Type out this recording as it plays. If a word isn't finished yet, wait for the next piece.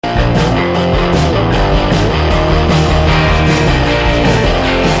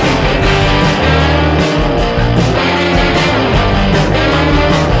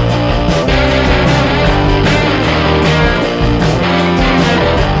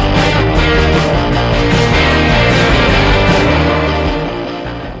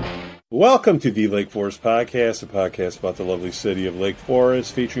Welcome to the Lake Forest Podcast, a podcast about the lovely city of Lake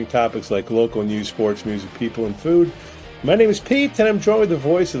Forest, featuring topics like local news, sports, music, people, and food. My name is Pete, and I'm joined with the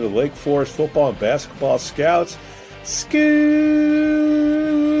voice of the Lake Forest football and basketball scouts, Scoot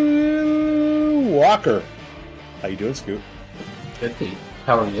Walker. How you doing, Scoot? Good, Pete.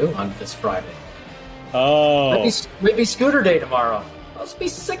 How are you on this Friday? Oh. Maybe scooter day tomorrow. Must be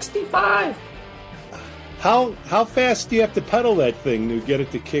 65. How fast do you have to pedal that thing to get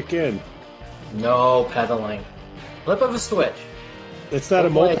it to kick in? No pedaling. Flip of a switch. It's not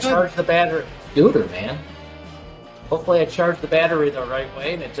Hopefully a moped? I charge the battery. Scooter, man. Hopefully I charge the battery the right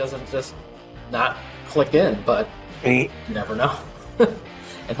way and it doesn't just not click in, but you never know.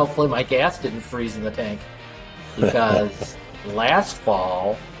 And hopefully my gas didn't freeze in the tank. Because last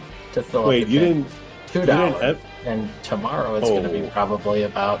fall, to fill up the tank, $2. And tomorrow it's going to be probably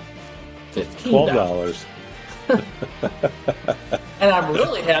about $15. And I'm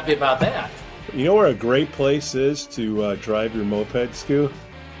really happy about that. You know where a great place is to drive your moped, Scoot?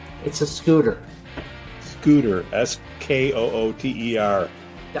 It's a scooter. Scooter, S-K-O-O-T-E-R. ...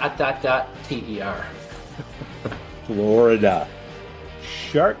 T-E-R. Florida.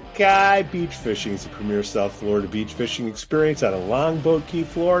 Shark Guy Beach Fishing is the premier South Florida beach fishing experience out of Longboat Key,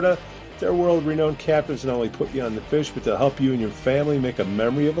 Florida. Their world-renowned captains not only put you on the fish, but they'll help you and your family make a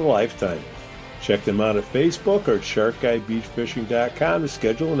memory of a lifetime. Check them out at Facebook or at sharkguybeachfishing.com to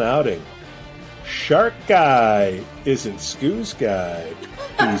schedule an outing. Shark Guy isn't Scoot's guy.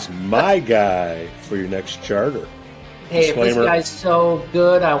 He's my guy for your next charter. Hey, if this guy's so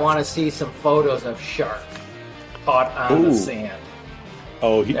good, I want to see some photos of shark caught on the sand.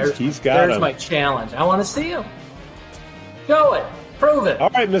 Oh, he's got There's him. my challenge. I want to see him. Show it. Prove it. All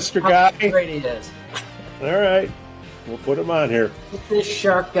right, Mr. Guy. How great he is. All right. We'll put him on here. Get this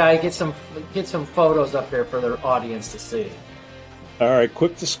shark guy. Get some photos up here for the audience to see. All right,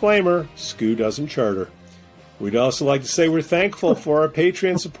 quick disclaimer, Scoot doesn't charter. We'd also like to say we're thankful for our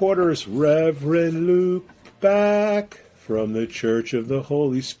Patreon supporters, Reverend Luke Back from the Church of the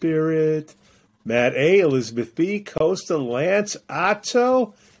Holy Spirit, Matt A., Elizabeth B., Costa, Lance,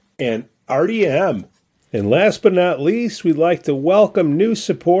 Otto, and Artie M. And last but not least, we'd like to welcome new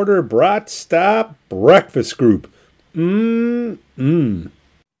supporter, Brat Stop Breakfast Group.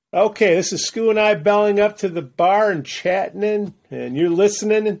 Okay, this is Scoot and I belling up to the bar and chatting, and you're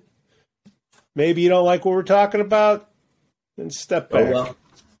listening. Maybe you don't like what we're talking about, then step back. Oh,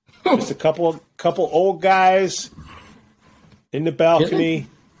 well. Just a couple old guys in the balcony.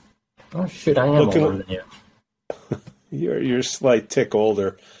 Oh shit! I am older than you. You're a slight tick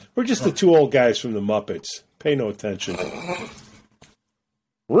older. We're just the two old guys from the Muppets. Pay no attention.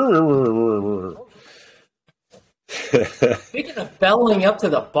 Speaking of belling up to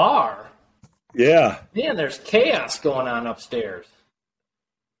the bar, Yeah. man, there's chaos going on upstairs.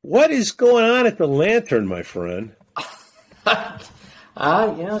 What is going on at the Lantern, my friend?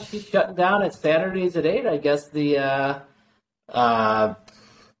 She's shutting down at Saturdays at 8. I guess the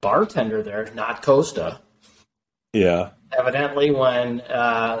bartender there, not Costa. Yeah. Evidently, when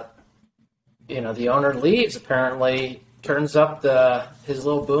the owner leaves, apparently turns up his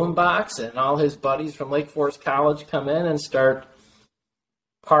little boom box, and all his buddies from Lake Forest College come in and start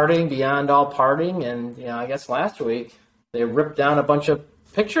partying beyond all partying. And I guess last week they ripped down a bunch of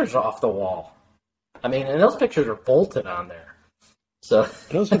pictures off the wall. I mean, and those pictures are bolted on there. So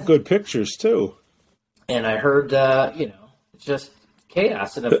those are good pictures too. And I heard, just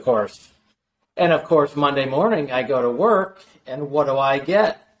chaos, and of course, Monday morning I go to work, and what do I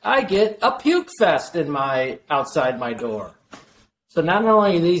get? I get a puke fest outside my door. So not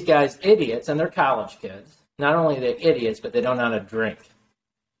only are these guys idiots, and they're college kids, not only are they idiots, but they don't know how to drink.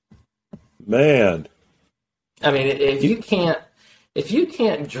 Man. I mean, if you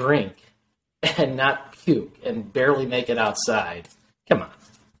can't drink and not puke and barely make it outside, come on.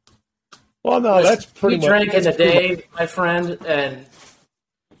 Well, no, that's pretty much. You drank in a day, my friend, and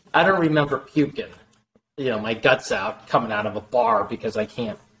I don't remember puking, my guts out coming out of a bar because I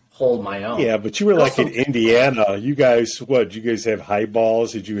can't hold my own. Yeah, but you were like in Indiana. You guys, did you guys have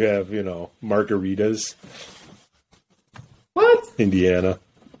highballs? Did you have, margaritas? What? Indiana.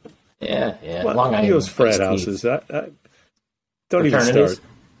 Yeah. Well, Long Island. Those frat houses. I don't even start.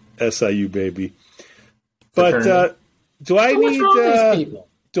 SIU, baby. But do I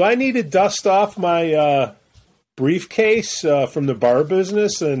need to dust off my briefcase from the bar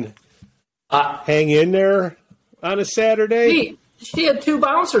business and hang in there on a Saturday? She had 2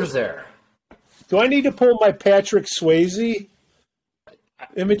 bouncers there. Do I need to pull my Patrick Swayze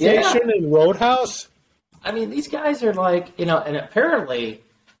imitation in Roadhouse? I mean, these guys are like, and apparently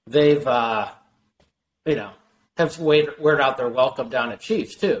they've, have wear out their welcome down at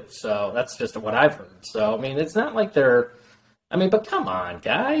Chiefs too. So that's just what I've heard. So I mean, it's not like they're. I mean, but come on,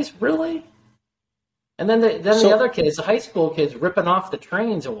 guys, really? And then the other kids, the high school kids, ripping off the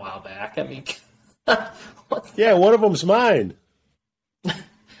trains a while back. I mean, yeah, one of them's mine.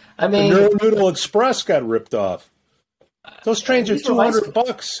 I mean, the Noodle Express got ripped off. Those trains are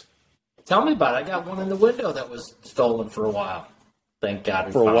 $200. Tell me about it. I got one in the window that was stolen for a while. Thank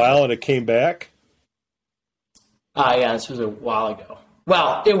God. For a while, and it came back? Yeah, this was a while ago.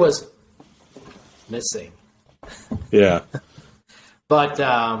 Well, it was missing. Yeah. But,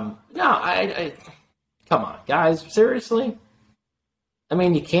 no, I come on, guys, seriously? I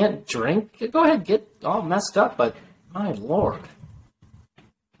mean, you can't drink? Go ahead, get all messed up, but my Lord.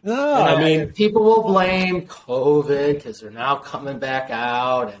 No, I mean, people will blame COVID because they're now coming back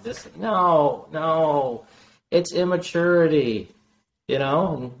out, and this. No, it's immaturity,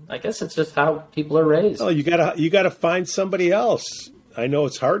 And I guess it's just how people are raised. Oh, you gotta find somebody else. I know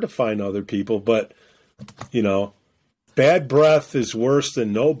it's hard to find other people, but bad breath is worse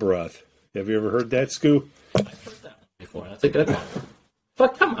than no breath. Have you ever heard that, Scoo? I've heard that before. That's a good one.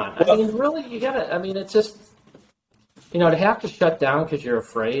 But come on, I mean, really, you gotta. I mean, it's just. To have to shut down because you're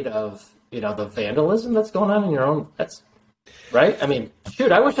afraid of, the vandalism that's going on in your own, that's, right? I mean,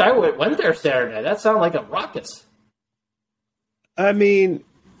 shoot, I wish I went there Saturday. That sounded like a ruckus. I mean,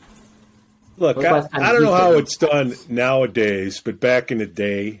 look, I don't know how it's done nowadays, but back in the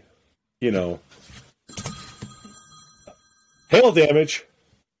day, hail damage.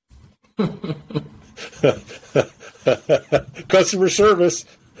 Customer service.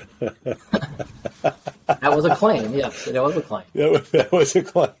 That was a claim, yes. That was a claim. That was a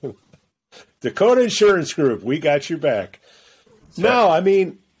claim. Dakota Insurance Group, we got your back. Sure. No, I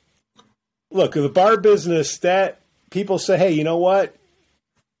mean, look, the bar business, that people say, hey, you know what?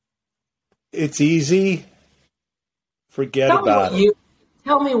 It's easy. Forget about it.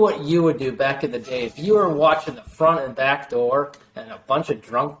 Tell me what you would do back in the day if you were watching the front and back door and a bunch of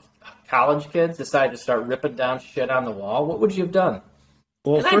drunk college kids decided to start ripping down shit on the wall. What would you have done?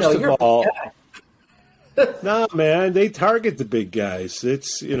 Well, first of all, no, man, they target the big guys.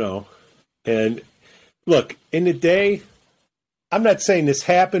 It's, and look, in the day, I'm not saying this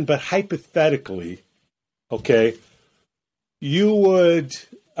happened, but hypothetically, okay, you would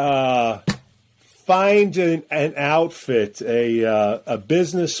find an outfit, a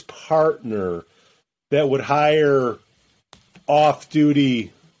business partner that would hire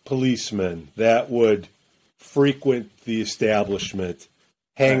off-duty policemen that would frequent the establishment,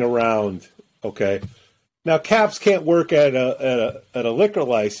 hang around, okay? Now, cops can't work at a liquor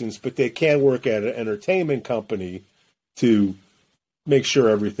license, but they can work at an entertainment company to make sure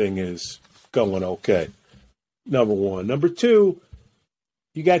everything is going okay. Number one. Number two,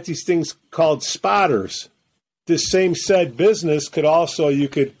 you got these things called spotters. This same said business you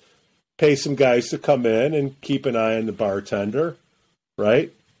could pay some guys to come in and keep an eye on the bartender,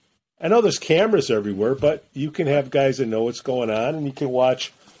 right? I know there's cameras everywhere, but you can have guys that know what's going on, and you can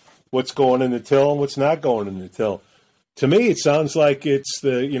watch what's going in the till and what's not going in the till. To me, it sounds like it's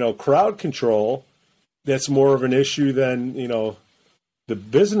the, crowd control that's more of an issue than, the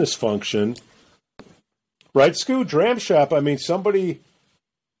business function. Right, Scoo? Dram shop, I mean, somebody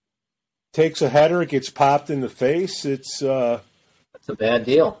takes a header, it gets popped in the face. That's a bad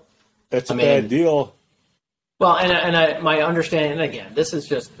deal. That's a bad deal. Well, and my understanding, and again, this is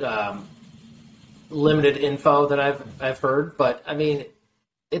just limited info that I've heard, but I mean,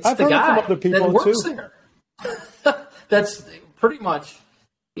 it's the guy that works there. That's pretty much,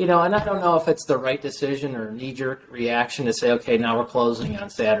 and I don't know if it's the right decision or knee-jerk reaction to say, okay, now we're closing on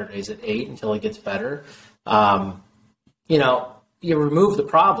Saturdays at 8 until it gets better. You remove the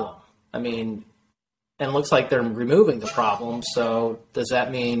problem. I mean, and it looks like they're removing the problem. So does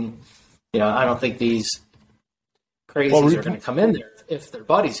that mean, I don't think these crazies are going to come in there if their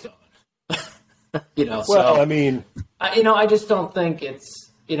buddy's going. I mean, I just don't think it's,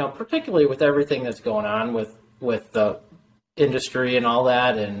 particularly with everything that's going on with the industry and all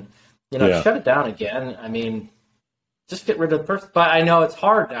that, and shut it down again. I mean, just get rid of the person. But I know it's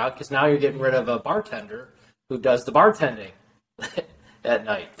hard now because now you're getting rid of a bartender who does the bartending at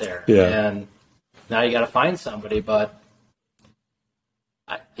night there. Yeah. And now you got to find somebody, but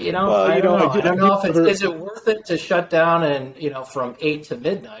I don't know if is it worth it to shut down and from 8 to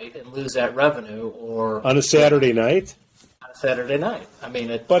midnight and lose that revenue, or on a Saturday night. On a Saturday night, I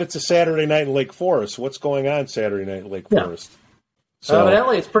mean, but it's a Saturday night in Lake Forest. What's going on Saturday night in Lake Forest? So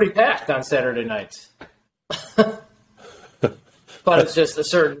evidently, it's pretty packed on Saturday nights. But it's just a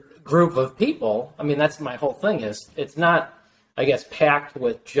certain group of people. I mean, that's my whole thing. Is it's not, I guess, packed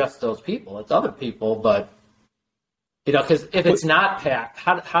with just those people. It's other people, but Because if it's not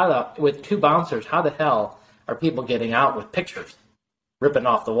packed, with 2 bouncers, how the hell are people getting out with pictures ripping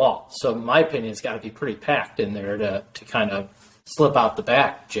off the wall? So in my opinion, it's got to be pretty packed in there to kind of slip out the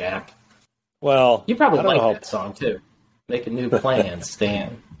back, Jack. Well, you probably like that song too. Making new plans,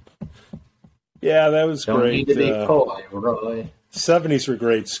 Stan. Yeah, that was Don't great. Need to be coy, Roy. 70s were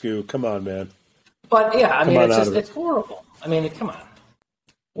great, Scoo. Come on, man. But yeah, I mean, it's horrible. I mean, come on.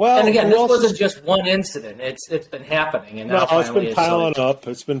 Well, and again, this wasn't just one incident. It's been happening, and now it's been piling up.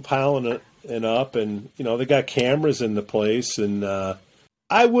 It's been piling it up, and they got cameras in the place, and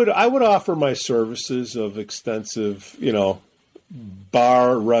I would offer my services of extensive,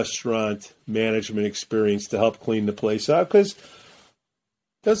 bar restaurant management experience to help clean the place out, because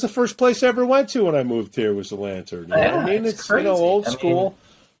that's the first place I ever went to when I moved here was the Lantern. I mean, it's crazy. Old school.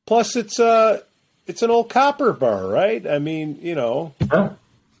 Plus, it's an old copper bar, right? I mean,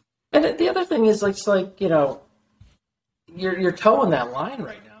 And the other thing is, it's like you're towing that line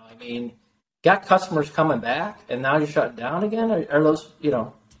right now. I mean, got customers coming back, and now you're shutting down again. Are those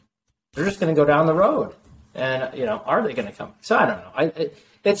they're just going to go down the road, and are they going to come? So I don't know.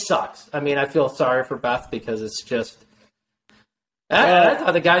 It sucks. I mean, I feel sorry for Beth because it's just. I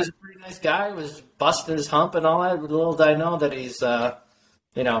thought the guy's a pretty nice guy. Was busting his hump and all that. Little did I know that he's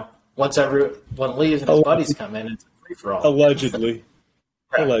once everyone leaves and his buddies come in, it's a free for all. Allegedly.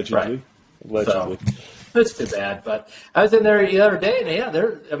 Right, Allegedly. So, it's too bad, but I was in there the other day,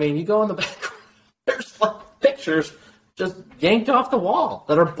 and you go in the back, there's pictures just yanked off the wall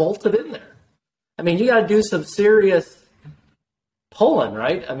that are bolted in there. I mean, you got to do some serious pulling,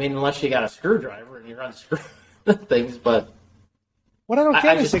 right? I mean, unless you got a screwdriver and you unscrew things, but what I don't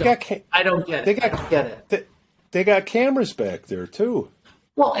get is I don't get it. They got cameras back there too.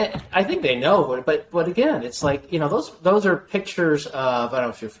 Well, I think they know, but again, it's like those are pictures of, I don't know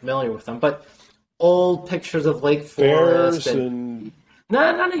if you're familiar with them, but old pictures of Lake Forest and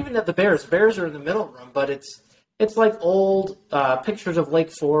not even at the Bears. Bears are in the middle room, but it's like old pictures of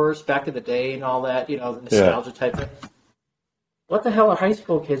Lake Forest back in the day and all that, the nostalgia type thing. What the hell are high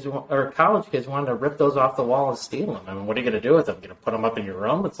school kids or college kids wanting to rip those off the wall and steal them? I mean, what are you going to do with them? Going to put them up in your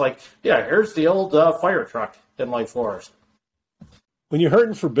room? It's like, here's the old fire truck in Lake Forest. When you're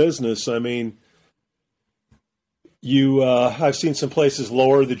hurting for business, I mean, I've seen some places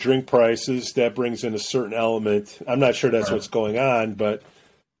lower the drink prices. That brings in a certain element. I'm not sure that's what's going on, but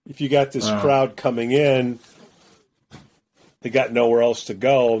if you got this crowd coming in, they got nowhere else to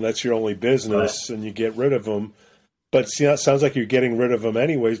go, and that's your only business, and you get rid of them. But it sounds like you're getting rid of them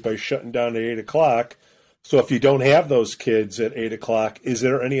anyways by shutting down at 8 o'clock. So if you don't have those kids at 8 o'clock, is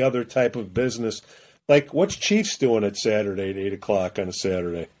there any other type of business? Like, what's Chiefs doing at Saturday at 8 o'clock on a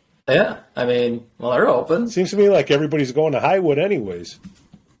Saturday? Yeah, I mean, they're open. Seems to me like everybody's going to Highwood anyways.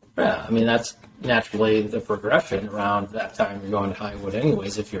 Yeah, I mean, that's naturally the progression around that time. You're going to Highwood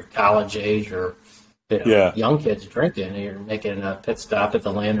anyways. If you're college age or young kids drinking, you're making a pit stop at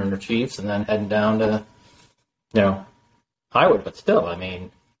the Lantern or Chiefs and then heading down to, Highwood. But still, I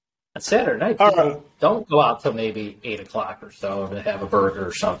mean, on Saturday night, people don't go out till maybe 8 o'clock or so to have a burger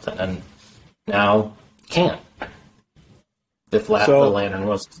or something. And now can't. If the Lantern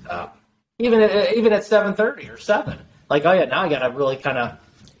was to stop, even at 7:30 or 7, like now I got to really kind of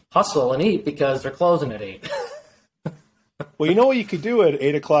hustle and eat because they're closing at 8. Well, you know what you could do at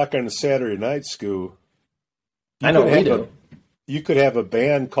 8 o'clock on a Saturday night, Scoo? I know we do. You could have a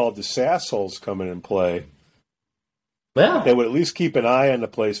band called the Sassholes come in and play. Yeah, they would at least keep an eye on the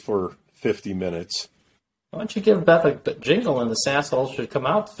place for 50 minutes. Why don't you give Beth a jingle and the Sassholes should come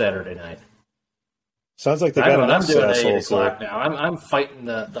out Saturday night? Sounds like they got enough I'm doing it at 8 o'clock now. I'm fighting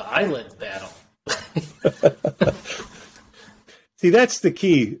the eyelid battle. See, that's the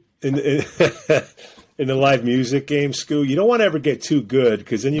key in the live music game, Scoo. You don't want to ever get too good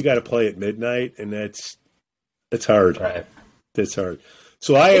because then you got to play at midnight, and that's hard. Right. That's hard.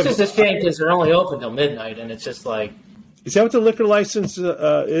 So it's just a shame because they're only open till midnight, and it's just like. Is that what the liquor license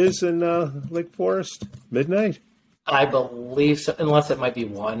is in Lake Forest? Midnight? I believe so, unless it might be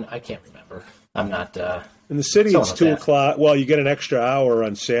 1. I can't remember. I'm not. In the city, it's 2 o'clock. Well, you get an extra hour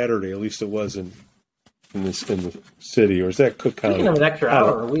on Saturday. At least it was in the city. Or is that Cook County? Speaking of an extra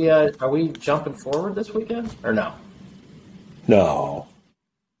hour, are we jumping forward this weekend or no? No.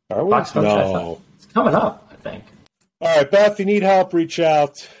 Are we? No. It's coming up, I think. All right, Beth, if you need help, reach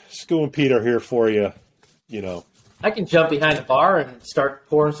out. Scoo and Pete are here for you. I can jump behind the bar and start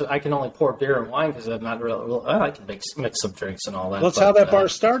pouring. So I can only pour beer and wine because I'm not really. I can mix some drinks and all that. Well, that's how that bar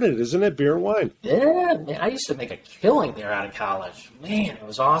started, isn't it? Beer and wine. Yeah, man. I used to make a killing there out of college. Man, it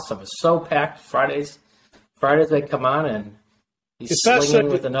was awesome. It was so packed. Fridays they'd come on and He's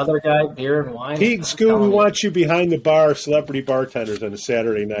slinging with another guy, beer and wine. Pete and Scoot, we want you behind the bar, celebrity bartenders on a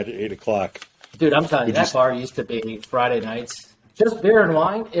Saturday night at 8 o'clock. Dude, I'm telling you, that bar used to be Friday nights. Just beer and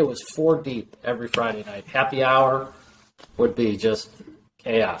wine, it was 4 deep every Friday night. Happy hour would be just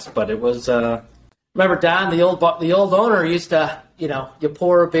chaos. But it was, remember Don, the old owner used to, you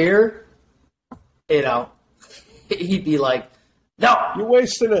pour a beer, he'd be like, no. You're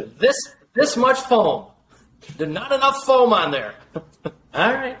wasting it. This much foam. There's not enough foam on there.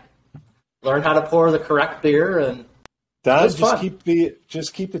 All right. Learn how to pour the correct beer and Don,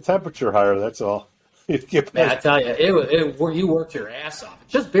 just keep the temperature higher. That's all. Man, I tell you, you worked your ass off.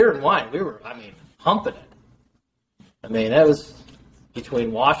 Just beer and wine. We were, humping it. That was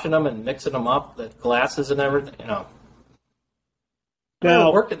between washing them and mixing them up, the glasses and everything. Now, we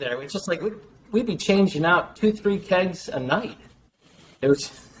were working there. We just we'd be changing out 2-3 kegs a night. It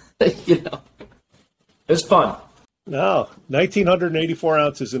was, it was fun. No, 1,984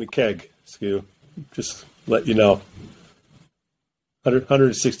 ounces in a keg, Skew. Just let you know.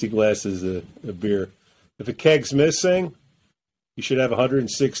 160 glasses of beer. If a keg's missing, you should have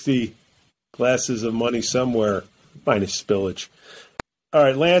 160 glasses of money somewhere, minus spillage. All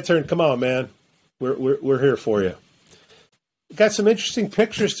right, Lantern, come on, man. We're here for you. Got some interesting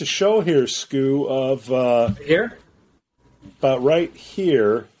pictures to show here, Scoo, of here? About right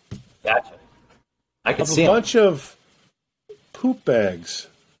here. Gotcha. I can see a bunch of poop bags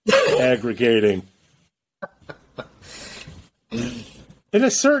aggregating in a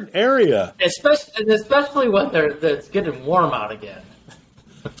certain area. Especially when it's getting warm out again.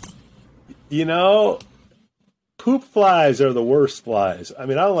 Poop flies are the worst flies. I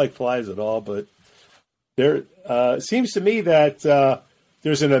don't like flies at all, but there seems to me that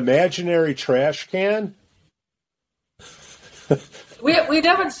there's an imaginary trash can. We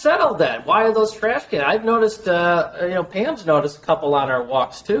haven't settled that. Why are those trash cans? I've noticed, Pam's noticed a couple on our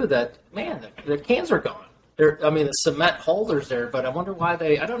walks too. That man, the cans are gone. The cement holders there, but I wonder why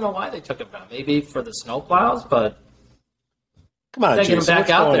I don't know why they took them down. Maybe for the snowplows, but come on, Jason, get them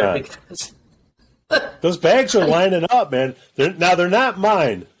back out there because those bags are lining up, man. They're not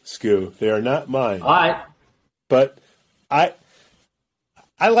mine, Scoo. They are not mine. All right, but I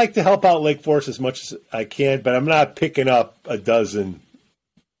like to help out Lake Forest as much as I can, but I'm not picking up a dozen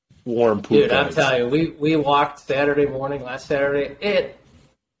warm poop bags. I'm telling you, we walked Saturday morning, last Saturday.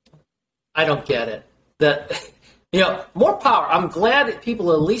 I don't get it. More power. I'm glad that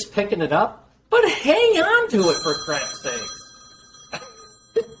people are at least picking it up, but hang on to it for crap's sake.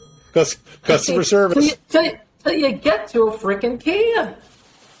 Customer service. Till you get to a freaking can.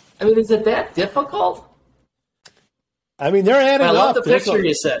 Is it that difficult? They're adding up. I love the picture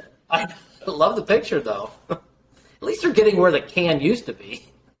you said. I love the picture, though. At least they're getting where the can used to be.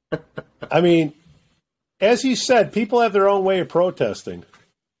 As you said, people have their own way of protesting.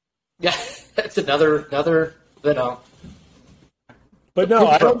 Yeah, that's another, But no,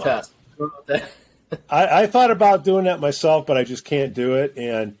 I protest. I thought about doing that myself, but I just can't do it.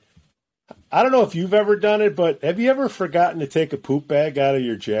 And I don't know if you've ever done it, but have you ever forgotten to take a poop bag out of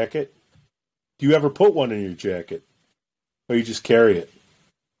your jacket? Do you ever put one in your jacket? Or you just carry it?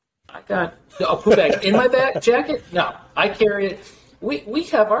 I got a poop bag in my jacket? No, I carry it. We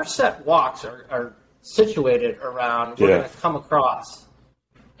have our set walks are situated around. We're going to come across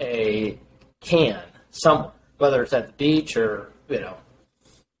a can somewhere, whether it's at the beach or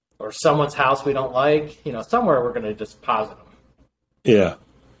or someone's house we don't like. Somewhere we're going to just deposit them. Yeah,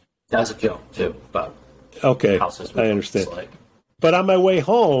 that's a joke too. But okay, houses I understand. But on my way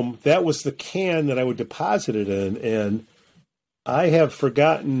home, that was the can that I would deposit it in, and I have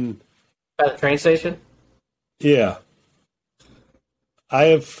forgotten. At the train station? Yeah.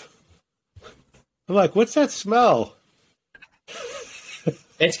 I'm like, what's that smell?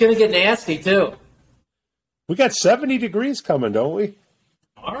 It's going to get nasty, too. We got 70 degrees coming, don't we?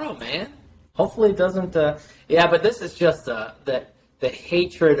 Tomorrow, man. Hopefully it doesn't. But this is just the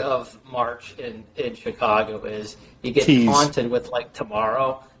hatred of March in Chicago is you get haunted with,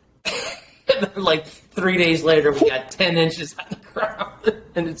 tomorrow. And then, 3 days later, we got 10 inches on the ground.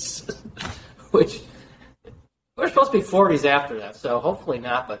 And which we're supposed to be 40s after that, so hopefully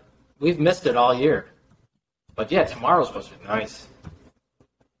not, but we've missed it all year. But yeah, tomorrow's supposed to be nice.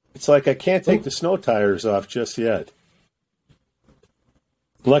 It's like I can't take the snow tires off just yet.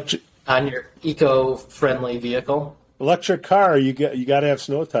 On your eco-friendly vehicle? Electric car, you got to have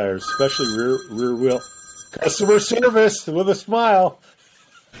snow tires, especially rear wheel. Customer service with a smile.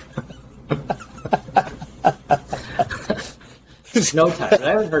 Snow tires. I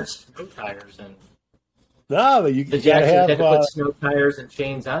haven't heard snow tires in. No, you Did you actually have to put snow tires and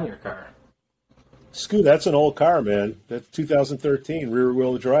chains on your car? Scoot, that's an old car, man. That's 2013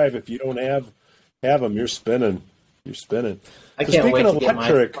 rear-wheel drive. If you don't have them, you're spinning. You're spinning. I can't wait to get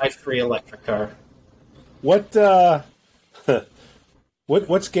my free electric car. What's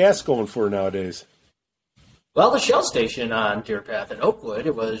gas going for nowadays? Well, the Shell station on Deer Path in Oakwood,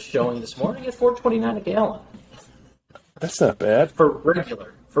 it was showing this morning at $4.29 a gallon. That's not bad. For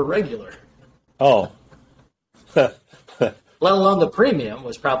regular. Oh. Let alone the premium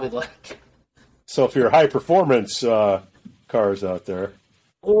was probably like... So if you're high-performance cars out there.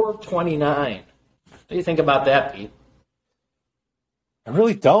 $4.29. What do you think about that, Pete? I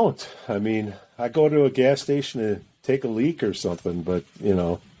really don't. I mean, I go to a gas station to take a leak or something, but, you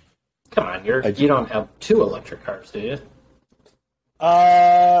know. Come on, you don't have two electric cars, do you?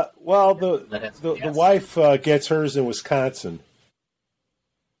 Well, the wife gets hers in Wisconsin.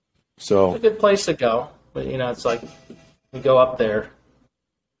 So it's a good place to go. But, you know, it's like we go up there.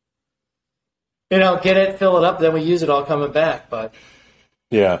 You know, get it, fill it up, then we use it all coming back. But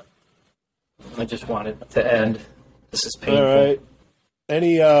yeah, I just wanted to end. This is painful. All right.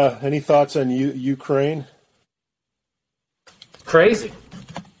 Any thoughts on Ukraine? Crazy.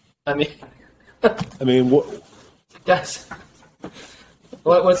 I mean, what? Guys,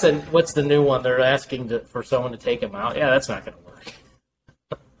 what's the new one? They're asking for someone to take him out. Yeah, that's not going to work.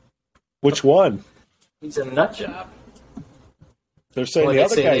 Which one? He's a nut job. They're saying the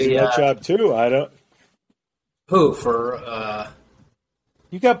other guy's a nut job too. I don't. Who for?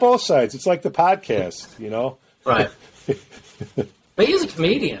 You got both sides. It's like the podcast, you know. Right. But he's a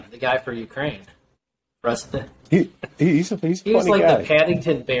comedian, the guy for Ukraine. He's a funny he was like guy. The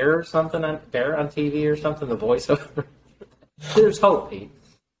Paddington Bear or something on TV or something. The voiceover. There's hope, Pete.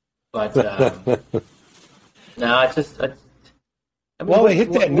 But no, they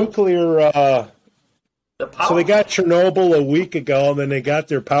hit that nuclear. So they got Chernobyl a week ago, and then they got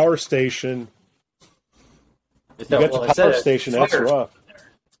their power station. You got the power station. That's rough.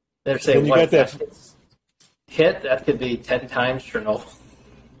 They're saying you got that hit. That could be 10 times Chernobyl.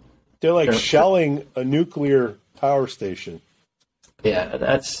 They're like shelling a nuclear power station. Yeah,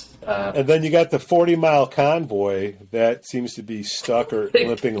 that's... and then you got the 40-mile convoy that seems to be stuck or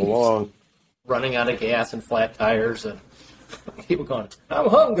limping along. Running out of gas and flat tires, and people going, I'm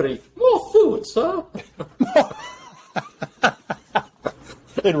hungry. More food, sir.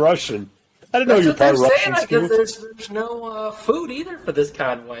 In Russian. I didn't know you're part Russian. I guess there's no food either for this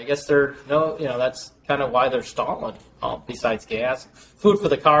convoy. I guess that's kind of why they're stalling. Besides gas, food for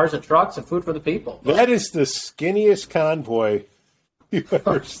the cars and trucks, and food for the people. That is the skinniest convoy you've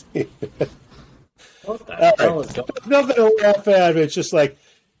ever seen. What the hell is going on? Nothing to laugh at. It's just like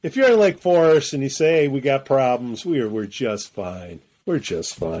if you're in Lake Forest and you say, "Hey, we got problems," we're just fine. We're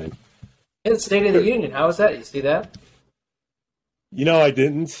just fine. In the State of the Union, how was that? You see that? You know, I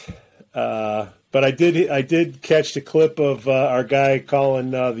didn't. But I did catch the clip of our guy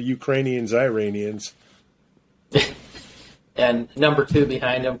calling the Ukrainians Iranians. And number 2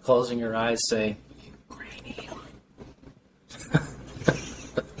 behind him, closing your eyes, saying, Ukrainian.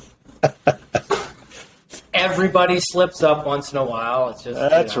 Everybody slips up once in a while. It's just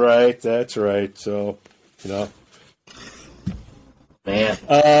That's right. So, you know.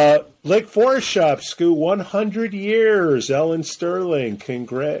 Man. Lake Forest Shop, Scoot, 100 years. Ellen Sterling,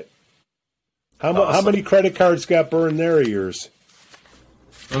 congrats. How many credit cards got burned there of yours?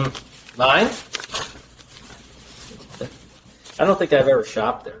 Mine? I don't think I've ever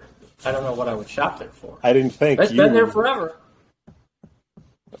shopped there. I don't know what I would shop there for. I didn't think It's been there forever.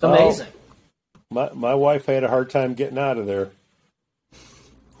 It's amazing. My wife had a hard time getting out of there.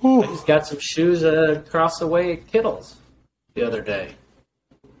 I just got some shoes across the way at Kittles the other day.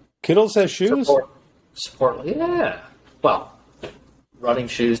 Kittles has shoes? Support, yeah. Well, running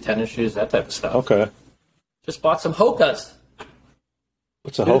shoes, tennis shoes, that type of stuff. Okay. Just bought some Hokas.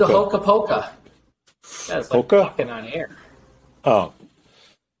 What's a Do Hoka? the Hoka Poka. Yeah, it's like Hoka? walking on air. Oh.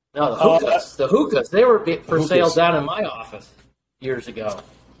 No, the hookahs. The hookahs. They were for sale down in my office years ago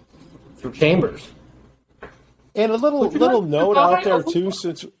through Chambers. And a little note out there, too,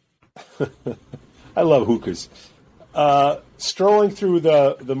 since I love hookahs. Strolling through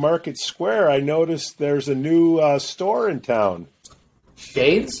the market square, I noticed there's a new store in town.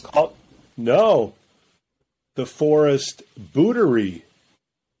 Shades? No. The Forest Bootery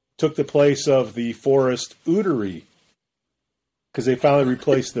took the place of the Forest Ootery because they finally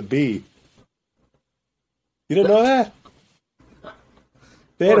replaced the B. You didn't know that?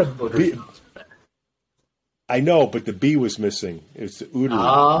 They had a B. I know, but the B was missing. It's the Ootery.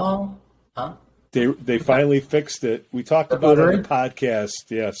 Oh. Huh? They finally fixed it. We talked about it on the podcast,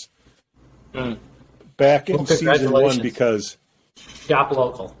 yes. Back in season 1 because... Shop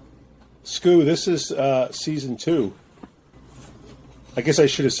local. Scoo, this is season 2. I guess I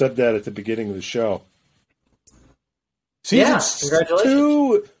should have said that at the beginning of the show. Season congratulations.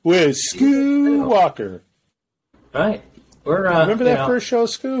 2 with Scoo Walker. Right. We're remember that first show,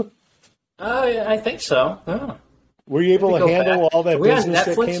 Scoo? I think so. Oh. Were you able to handle all that business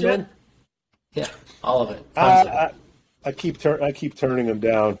that came in? Yeah, all of it. I keep turning them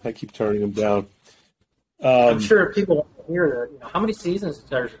down. I'm sure people want to hear that. How many seasons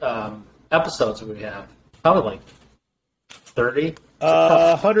or episodes would we have? Probably like 30.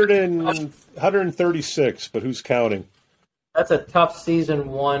 136, but who's counting? That's a tough season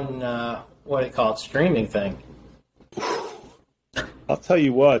 1. What do you call it? Streaming thing. I'll tell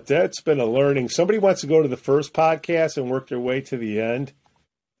you what, that's been a learning. Somebody wants to go to the first podcast and work their way to the end.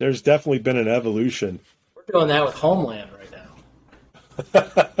 There's definitely been an evolution. We're doing that with Homeland right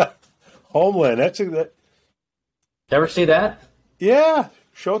now. Homeland, Ever see that? Yeah,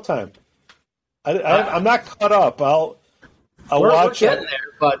 Showtime. I'm not caught up. I'll watch we're getting there,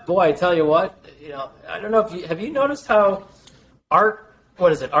 but boy, I tell you what, I don't know if have you noticed how art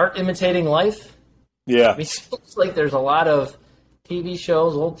imitating life? Yeah. I mean, it seems like there's a lot of TV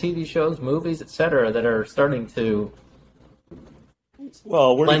shows, old TV shows, movies, etc., that are starting to.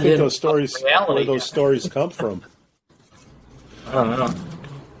 Well, where do you think those stories come from? I don't know.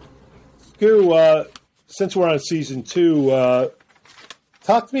 Scoo, since we're on season 2,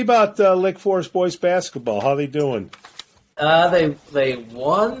 talk to me about Lake Forest boys basketball. How are they doing? They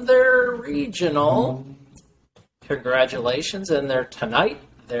won their regional. Congratulations! And tonight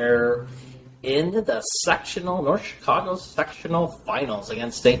they're in the North Chicago sectional finals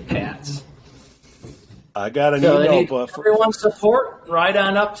against St. Pat's. I got an email. Everyone's support. Ride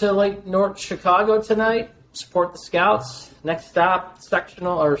on up to North Chicago tonight. Support the Scouts. Next stop,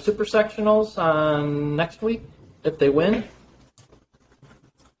 sectional or super sectionals on next week if they win.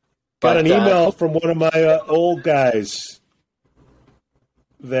 Got an email from one of my old guys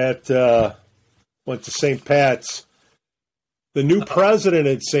that went to St. Pat's. The new president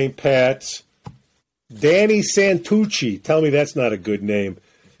at St. Pat's, Danny Santucci. Tell me that's not a good name.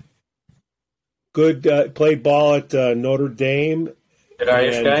 Good, played ball at Notre Dame. Good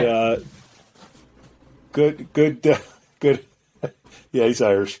Irish guy. Good. Yeah, he's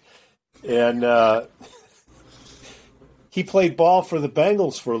Irish. And he played ball for the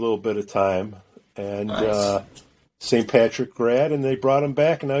Bengals for a little bit of time. And nice. St. Patrick grad, and they brought him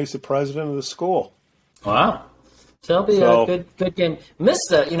back, and now he's the president of the school. Wow. So it'll be a good game.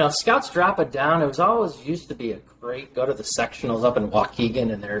 Scouts drop it down. It was always used to be a great go to the sectionals up in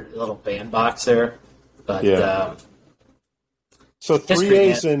Waukegan in their little bandbox there. But yeah. So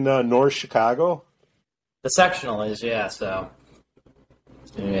 3A's in North Chicago? The sectional is, yeah. So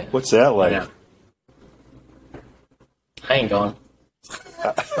yeah. What's that like? Yeah. I ain't going.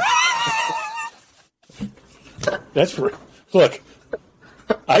 That's look.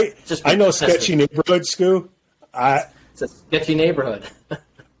 I know sketchy neighborhood, Scoo. It's a sketchy neighborhood.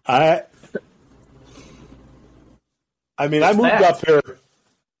 I moved up here.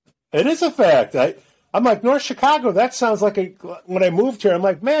 It is a fact. I'm like, North Chicago, that sounds like when I moved here, I'm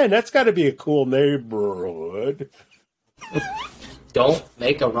like, man, that's got to be a cool neighborhood. Don't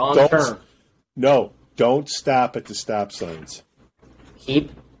make a wrong turn. No, don't stop at the stop signs.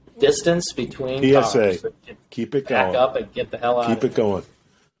 Keep distance between PSA. cars. Keep it going. Back up and get the hell out Keep it going.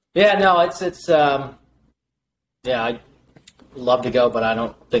 Yeah, no, it's I'd love to go, but I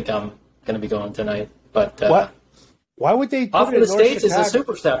don't think I'm going to be going tonight. But what? Why would they put Off it in in the North States Chicago? is a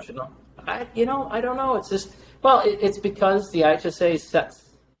super sectional. I don't know. It's just it's because the IHSA sets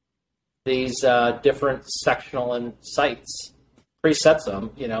these different sectional and sites, presets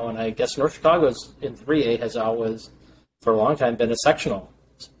them, and I guess North Chicago's in 3A has always, for a long time, been a sectional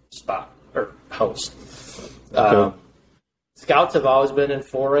spot or host. Okay. Scouts have always been in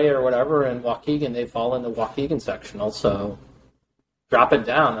 4A or whatever, and Waukegan, they fall in the Waukegan sectional, so drop it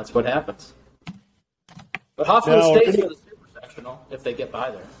down, that's what happens. But Hoffman Estates for the super sectional, if they get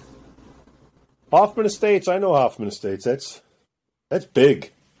by there. Hoffman Estates, I know Hoffman Estates. That's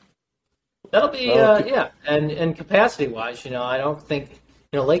big. That'll be, and capacity-wise, I don't think,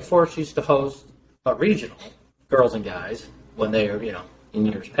 Lake Forest used to host a regional, girls and guys, when they were, in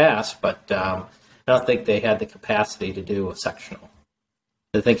years past, but I don't think they had the capacity to do a sectional.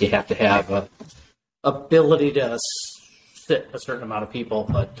 I think you have to have a ability to sit a certain amount of people,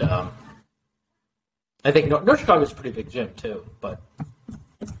 but I think North Chicago's a pretty big gym too. But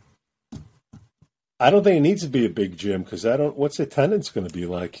I don't think it needs to be a big gym because what's the attendance going to be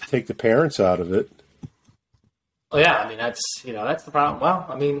like? You take the parents out of it. Oh yeah, I mean that's the problem. Well,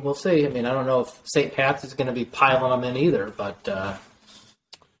 I mean we'll see. I mean I don't know if St. Pat's is going to be piling them in either, but.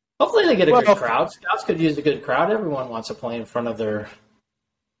 Hopefully they get a good crowd. Scouts could use a good crowd. Everyone wants to play in front of their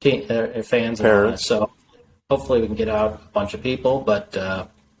team, their fans and all that. So hopefully we can get out a bunch of people. But I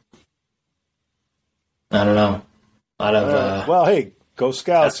don't know. A lot of well, hey, go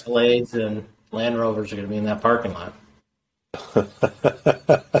Scouts! Escalades and Land Rovers are going to be in that parking lot.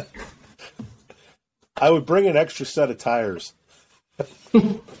 I would bring an extra set of tires. So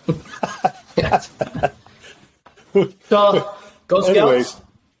go Scouts. Anyways,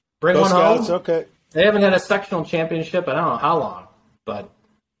 bring go one Scouts, home. Okay. They haven't had a sectional championship. I don't know how long, but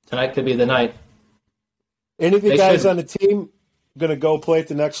tonight could be the night. Any of the guys on the team going to go play at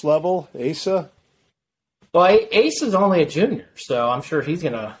the next level? Asa? Well, Ace is only a junior, so I'm sure he's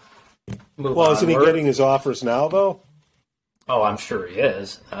going to move on. Well, isn't he getting his offers now, though? Oh, I'm sure he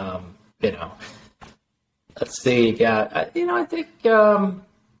is. Let's see. Yeah, I think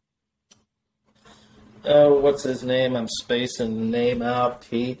what's his name? I'm spacing the name out.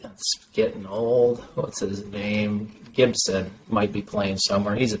 Pete, that's getting old. What's his name? Gibson might be playing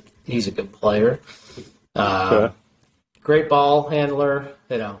somewhere. He's a good player. Okay. Great ball handler.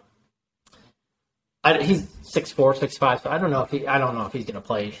 He's 6'4", 6'5", so I don't know if he's going to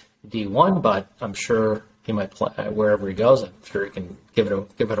play D1, but I'm sure he might play wherever he goes. I'm sure he can give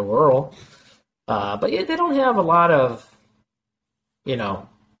it a whirl. But yeah, they don't have a lot of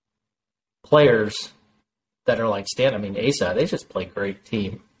players that are like Stan. I mean, Asa, they just play great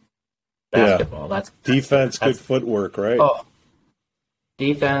team basketball. Yeah. That's defense, good footwork, right? Oh,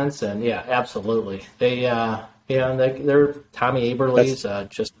 defense, and yeah, absolutely. They're Tommy Aberle's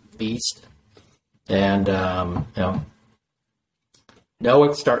just a beast. And,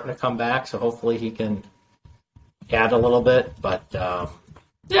 Noah's starting to come back, so hopefully he can add a little bit. But, they're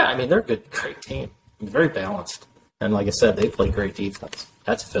a great team. Very balanced. And like I said, they play great defense.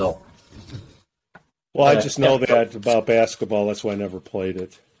 That's Phil. Well, I just know that about basketball. That's why I never played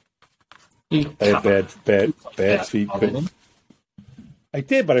it. I had bad feet. I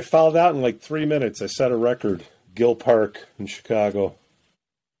did, but I fouled out in like 3 minutes. I set a record. Gill Park in Chicago.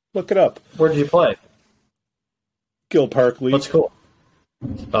 Look it up. Where did you play? Gill Park League. What's cool?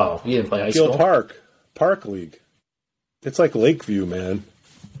 Oh, you didn't play high school? Gill Park League. It's like Lakeview, man.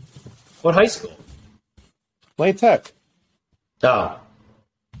 What high school? Lane Tech. Oh.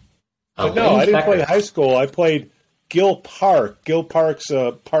 But no, I didn't play high school. I played Gill Park. Gill Park's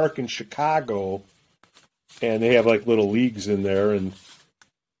a park in Chicago, and they have like little leagues in there. And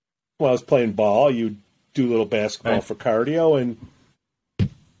when I was playing ball, you do a little basketball for cardio, and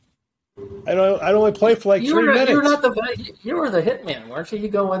I'd only play for like 3 minutes. You were the hitman, weren't you? You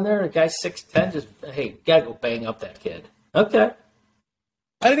go in there, the guy's 6'10", just, hey, gotta go bang up that kid. Okay.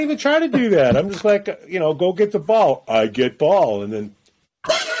 I didn't even try to do that. I'm just like, go get the ball. I get ball, and then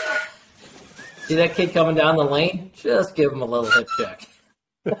see that kid coming down the lane? Just give him a little hip check.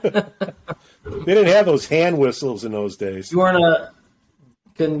 They didn't have those hand whistles in those days. You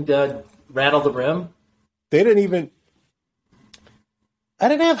couldn't rattle the rim? They didn't even. I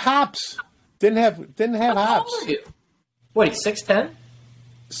didn't have hops. Didn't have hops. How old are you? What, 6'10"?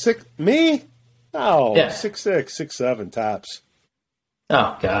 Me? No, yeah. 6'6", 6'7", tops.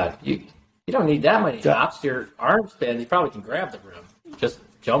 Oh God, you don't need that many hops. Your arm span, you probably can grab the rim. Just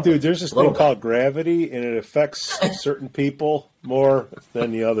jump. Dude, there's this thing called gravity, and it affects certain people more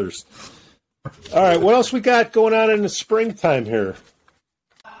than the others. All right, what else we got going on in the springtime here?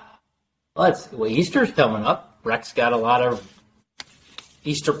 Well, Easter's coming up. Rex got a lot of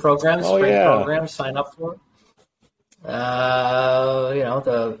Easter programs, programs. Sign up for it.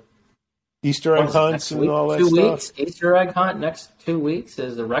 The Easter egg hunts and all that 2 stuff. Weeks, Easter egg hunt. Next 2 weeks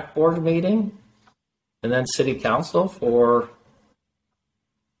is the rec board meeting, and then city council for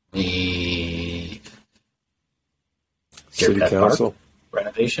the city council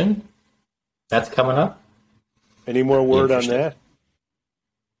renovation. That's coming up. Any more word on that?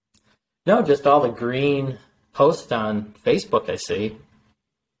 No, just all the green posts on Facebook I see.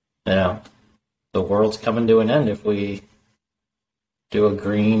 Yeah, the world's coming to an end if we do a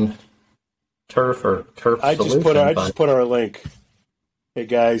green turf or turf solution. I just put our link. Hey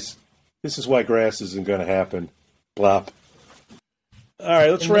guys, this is why grass isn't going to happen. Blop. All right,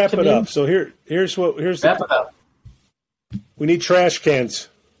 let's wrap it up. So here's wrap it up. We need trash cans.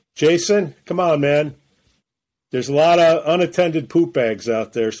 Jason, come on, man. There's a lot of unattended poop bags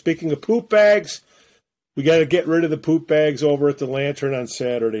out there. Speaking of poop bags, we got to get rid of the poop bags over at the Lantern on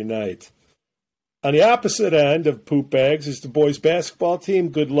Saturday night. On the opposite end of poop bags is the boys basketball team.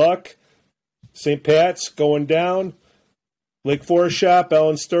 Good luck. St. Pat's going down. Lake Forest Shop,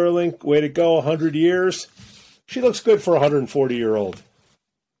 Ellen Sterling, way to go, 100 years. She looks good for a 140-year-old.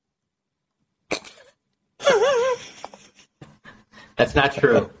 That's not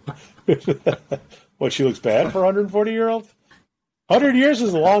true. What, she looks bad for a 140-year-old? 100 years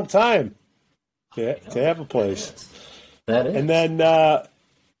is a long time to have a place. That is. And then,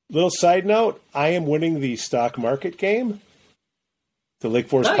 little side note, I am winning the stock market game. The Lake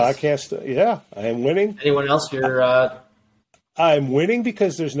Forest podcast. Yeah, I am winning. Anyone else you're... I'm winning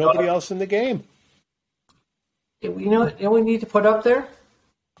because there's nobody else in the game. You know what we need to put up there?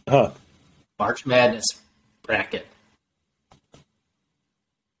 Huh. March Madness bracket.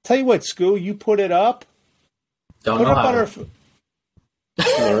 Tell you what, Scoo, you put it up. Don't put know it up how. on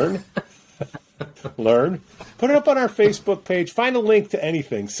our learn. Put it up on our Facebook page. Find a link to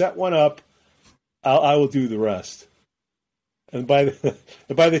anything. Set one up. I will do the rest. And by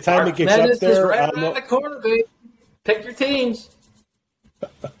the time it gets Madness up there, is right around the corner, baby. Pick your teams.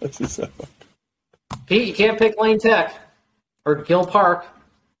 Pete, you can't pick Lane Tech or Gill Park.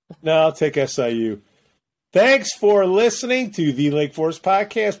 No, I'll take SIU. Thanks for listening to the Lake Forest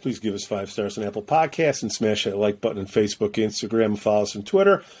Podcast. Please give us 5 stars on Apple Podcasts and smash that like button on Facebook, Instagram, and follow us on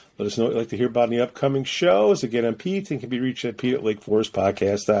Twitter. Let us know what you'd like to hear about in the upcoming shows. Again, I'm Pete and can be reached at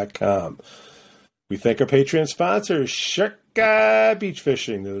pete@lakeforestpodcast.com. We thank our Patreon sponsors, Sharka Beach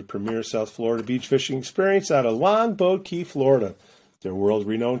Fishing. They're the premier South Florida beach fishing experience out of Longboat Key, Florida. Their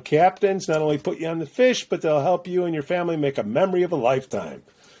world-renowned captains not only put you on the fish, but they'll help you and your family make a memory of a lifetime.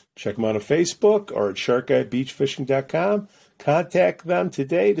 Check them out on Facebook or at sharkguybeachfishing.com. Contact them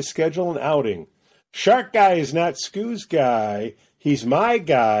today to schedule an outing. Shark Guy is not Scoo's guy. He's my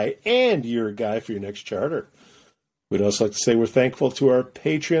guy and your guy for your next charter. We'd also like to say we're thankful to our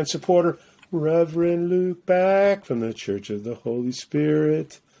Patreon supporter, Reverend Luke Back from the Church of the Holy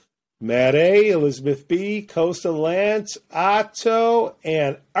Spirit, Matt A., Elizabeth B., Costa Lance, Otto,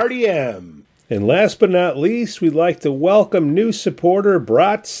 and RDM. And last but not least, we'd like to welcome new supporter,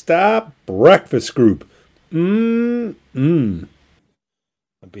 Brat Stop Breakfast Group. On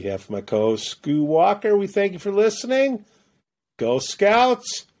behalf of my co-host, Scoo Walker, we thank you for listening. Go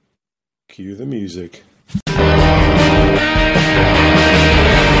Scouts! Cue the music.